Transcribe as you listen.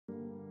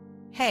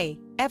Hey,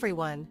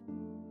 everyone!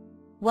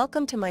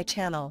 Welcome to my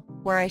channel,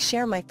 where I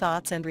share my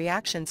thoughts and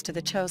reactions to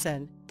The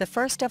Chosen, the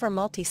first ever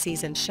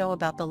multi-season show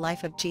about the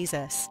life of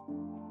Jesus.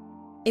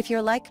 If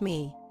you're like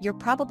me, you're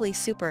probably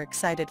super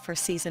excited for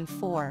Season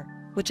 4,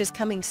 which is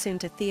coming soon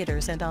to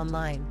theaters and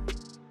online.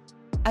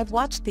 I've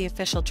watched the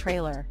official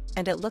trailer,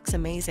 and it looks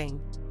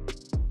amazing.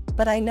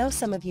 But I know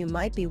some of you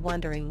might be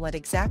wondering what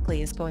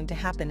exactly is going to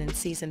happen in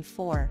Season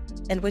 4,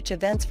 and which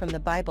events from the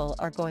Bible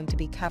are going to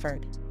be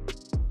covered.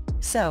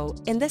 So,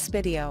 in this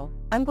video,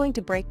 I'm going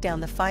to break down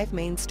the 5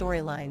 main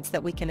storylines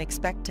that we can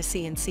expect to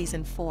see in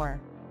Season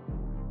 4.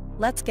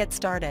 Let's get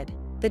started.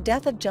 The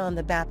death of John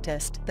the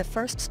Baptist. The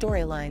first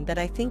storyline that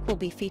I think will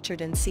be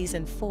featured in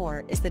Season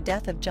 4 is the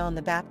death of John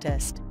the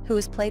Baptist, who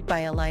is played by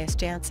Elias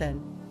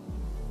Jansen.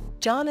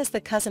 John is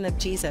the cousin of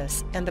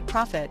Jesus and the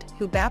prophet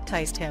who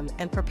baptized him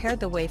and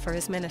prepared the way for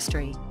his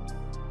ministry.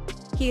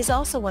 He is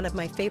also one of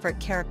my favorite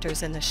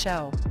characters in the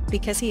show,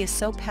 because he is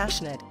so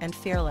passionate and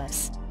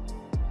fearless.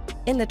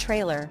 In the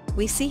trailer,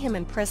 we see him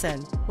in prison,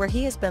 where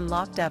he has been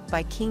locked up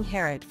by King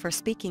Herod for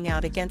speaking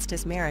out against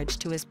his marriage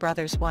to his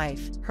brother's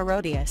wife,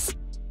 Herodias.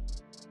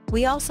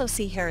 We also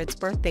see Herod's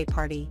birthday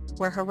party,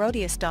 where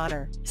Herodias'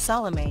 daughter,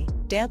 Salome,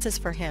 dances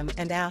for him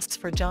and asks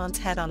for John's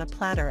head on a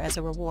platter as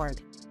a reward.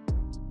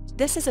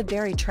 This is a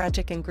very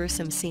tragic and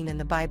gruesome scene in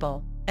the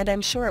Bible, and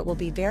I'm sure it will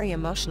be very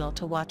emotional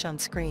to watch on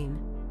screen.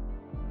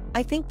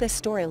 I think this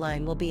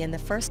storyline will be in the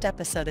first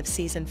episode of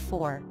Season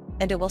 4,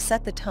 and it will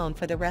set the tone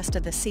for the rest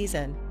of the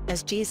season,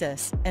 as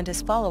Jesus and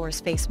his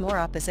followers face more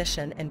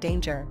opposition and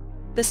danger.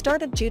 The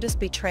start of Judas'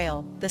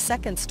 betrayal. The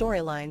second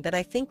storyline that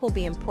I think will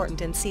be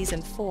important in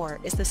Season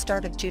 4 is the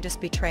start of Judas'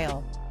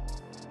 betrayal.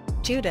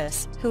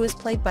 Judas, who is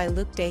played by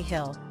Luke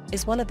Dahill,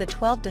 is one of the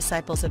 12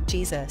 disciples of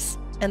Jesus,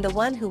 and the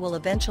one who will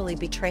eventually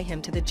betray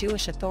him to the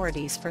Jewish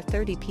authorities for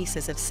 30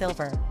 pieces of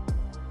silver.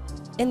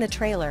 In the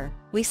trailer,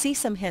 we see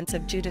some hints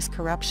of Judas'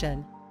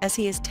 corruption, as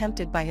he is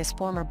tempted by his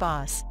former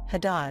boss,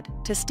 Hadad,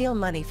 to steal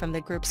money from the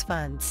group's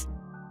funds.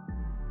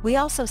 We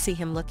also see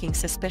him looking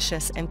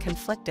suspicious and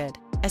conflicted,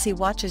 as he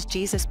watches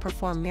Jesus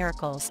perform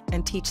miracles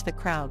and teach the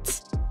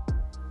crowds.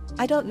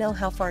 I don't know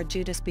how far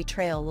Judas'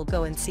 betrayal will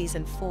go in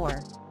Season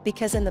 4,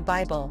 because in the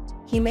Bible,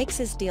 he makes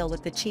his deal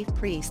with the chief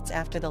priests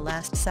after the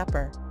Last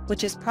Supper,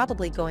 which is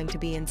probably going to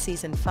be in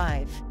Season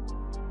 5.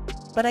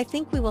 But I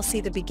think we will see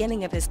the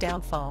beginning of his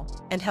downfall,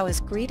 and how his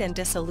greed and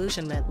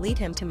disillusionment lead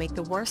him to make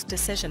the worst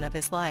decision of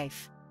his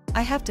life.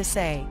 I have to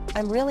say,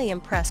 I'm really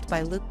impressed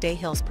by Luke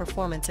Dahill's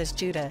performance as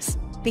Judas,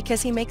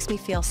 because he makes me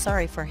feel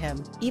sorry for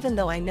him, even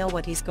though I know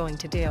what he's going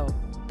to do.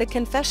 The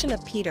confession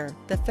of Peter.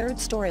 The third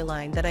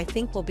storyline that I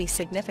think will be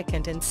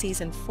significant in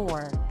Season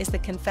 4 is the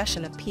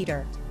confession of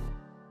Peter.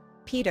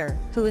 Peter,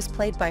 who is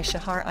played by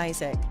Shahar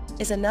Isaac,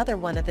 is another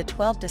one of the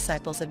 12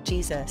 disciples of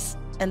Jesus,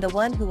 and the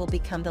one who will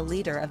become the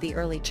leader of the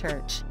early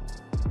church.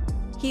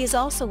 He is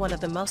also one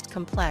of the most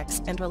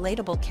complex and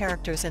relatable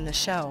characters in the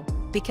show,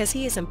 because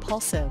he is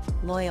impulsive,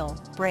 loyal,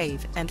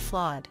 brave, and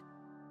flawed.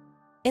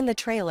 In the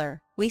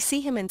trailer, we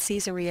see him in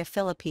Caesarea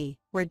Philippi,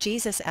 where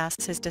Jesus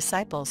asks his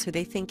disciples who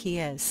they think he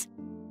is.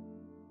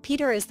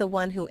 Peter is the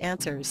one who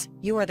answers,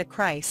 "You are the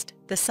Christ,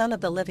 the Son of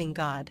the living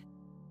God."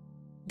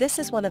 This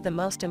is one of the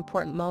most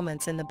important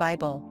moments in the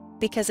Bible,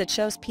 because it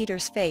shows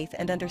Peter's faith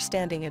and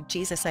understanding of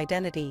Jesus'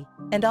 identity,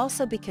 and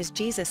also because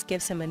Jesus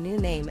gives him a new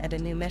name and a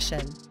new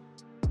mission.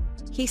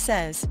 He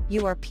says,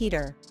 "You are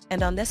Peter,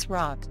 and on this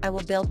rock I will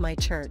build my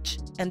church,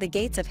 and the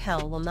gates of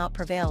hell will not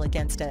prevail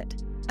against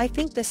it." I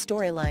think this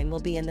storyline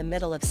will be in the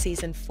middle of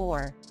Season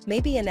 4,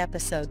 maybe in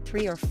Episode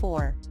 3 or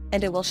 4,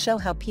 and it will show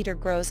how Peter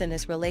grows in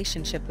his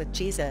relationship with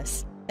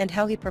Jesus, and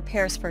how he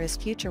prepares for his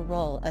future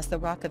role as the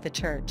rock of the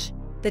church.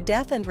 The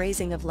death and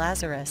raising of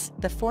Lazarus.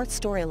 The fourth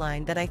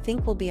storyline that I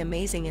think will be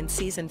amazing in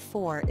Season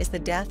 4 is the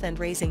death and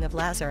raising of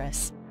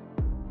Lazarus.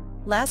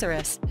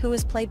 Lazarus, who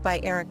is played by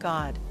Eric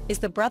Godd, is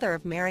the brother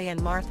of Mary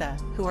and Martha,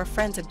 who are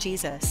friends of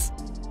Jesus.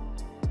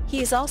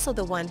 He is also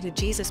the one who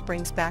Jesus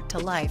brings back to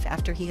life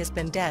after he has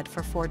been dead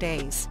for 4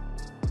 days.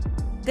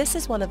 This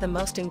is one of the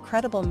most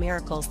incredible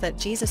miracles that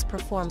Jesus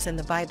performs in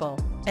the Bible,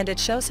 and it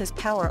shows his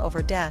power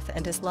over death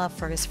and his love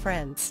for his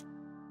friends.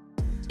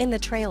 In the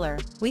trailer,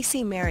 we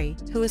see Mary,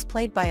 who is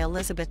played by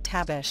Elizabeth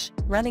Tabish,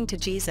 running to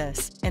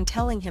Jesus and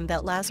telling him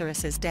that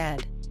Lazarus is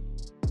dead.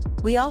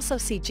 We also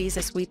see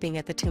Jesus weeping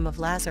at the tomb of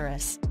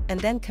Lazarus,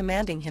 and then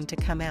commanding him to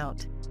come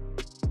out.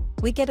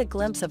 We get a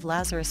glimpse of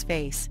Lazarus'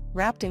 face,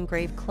 wrapped in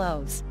grave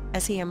clothes,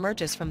 as he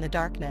emerges from the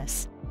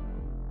darkness.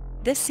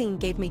 This scene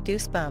gave me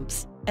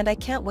goosebumps, and I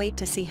can't wait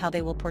to see how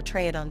they will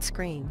portray it on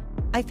screen.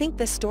 I think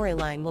this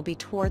storyline will be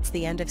towards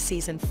the end of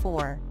Season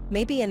 4,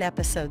 maybe in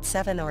Episode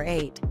 7 or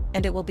 8,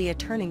 and it will be a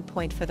turning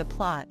point for the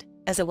plot,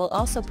 as it will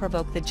also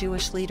provoke the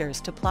Jewish leaders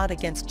to plot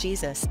against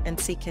Jesus and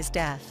seek his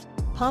death.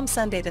 Palm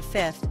Sunday. The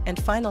fifth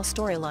and final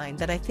storyline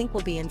that I think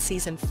will be in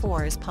Season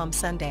 4 is Palm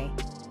Sunday.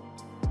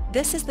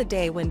 This is the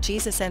day when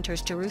Jesus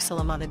enters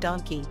Jerusalem on a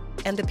donkey,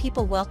 and the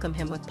people welcome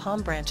him with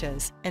palm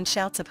branches and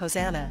shouts of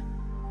Hosanna.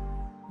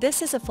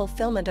 This is a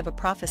fulfillment of a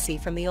prophecy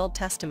from the Old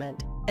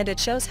Testament, and it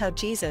shows how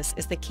Jesus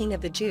is the King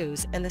of the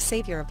Jews and the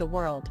Savior of the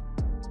world.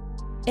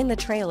 In the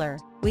trailer,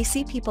 we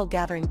see people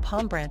gathering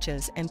palm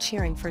branches and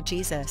cheering for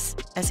Jesus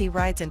as he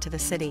rides into the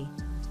city.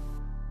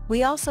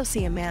 We also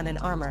see a man in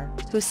armor,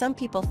 who some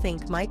people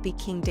think might be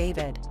King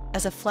David,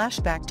 as a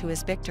flashback to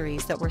his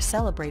victories that were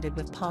celebrated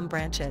with palm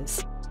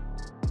branches.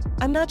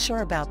 I'm not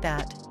sure about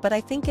that, but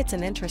I think it's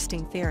an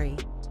interesting theory.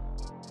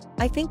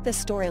 I think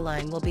this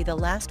storyline will be the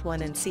last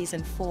one in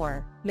Season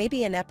 4,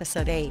 maybe in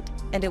Episode 8,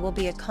 and it will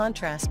be a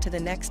contrast to the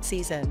next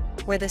season,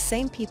 where the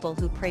same people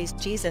who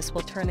praised Jesus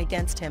will turn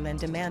against him and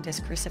demand his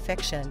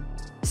crucifixion.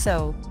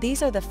 So,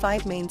 these are the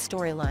 5 main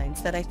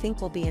storylines that I think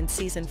will be in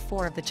Season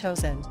 4 of The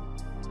Chosen.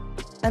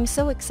 I'm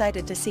so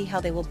excited to see how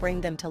they will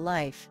bring them to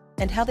life,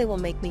 and how they will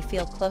make me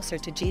feel closer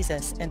to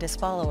Jesus and his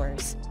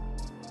followers.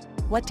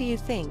 What do you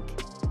think?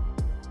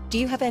 Do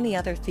you have any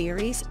other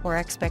theories or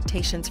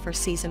expectations for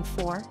Season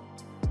 4?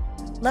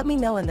 Let me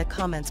know in the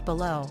comments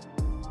below.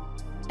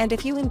 And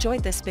if you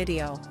enjoyed this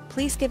video,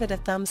 please give it a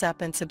thumbs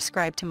up and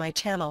subscribe to my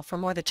channel for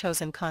more The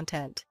Chosen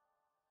content.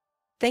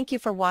 Thank you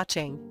for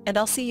watching, and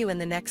I'll see you in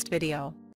the next video.